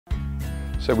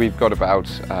So we've got about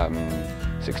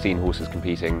 16 horses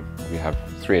competing. We have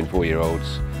 3- and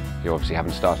 4-year-olds who obviously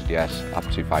haven't started yet, up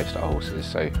to 5-star horses,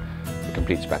 so the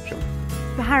complete spectrum.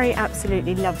 Harry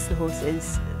absolutely loves the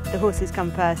horses. The horses come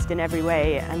first in every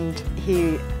way, and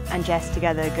he and Jess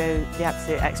together go the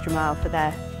absolute extra mile for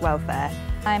their welfare.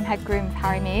 I'm head groom of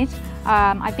Harry Meade.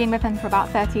 I've been with him for about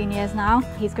 13 years now.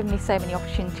 He's given me so many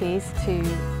opportunities to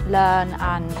learn,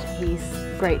 and he's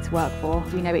great to work for.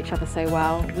 We know each other so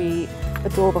well. We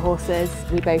adore the horses.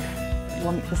 We both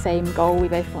want the same goal. We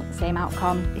both want the same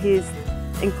outcome. He's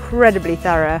incredibly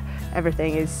thorough.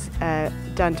 Everything is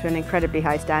done to an incredibly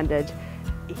high standard.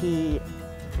 He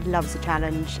loves a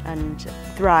challenge and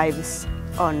thrives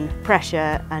on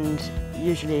pressure, and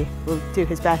usually will do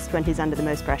his best when he's under the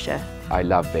most pressure. I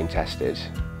love being tested.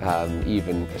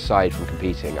 Even aside from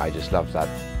competing, I just love that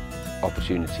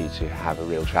opportunity to have a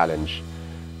real challenge,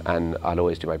 and I'll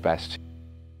always do my best.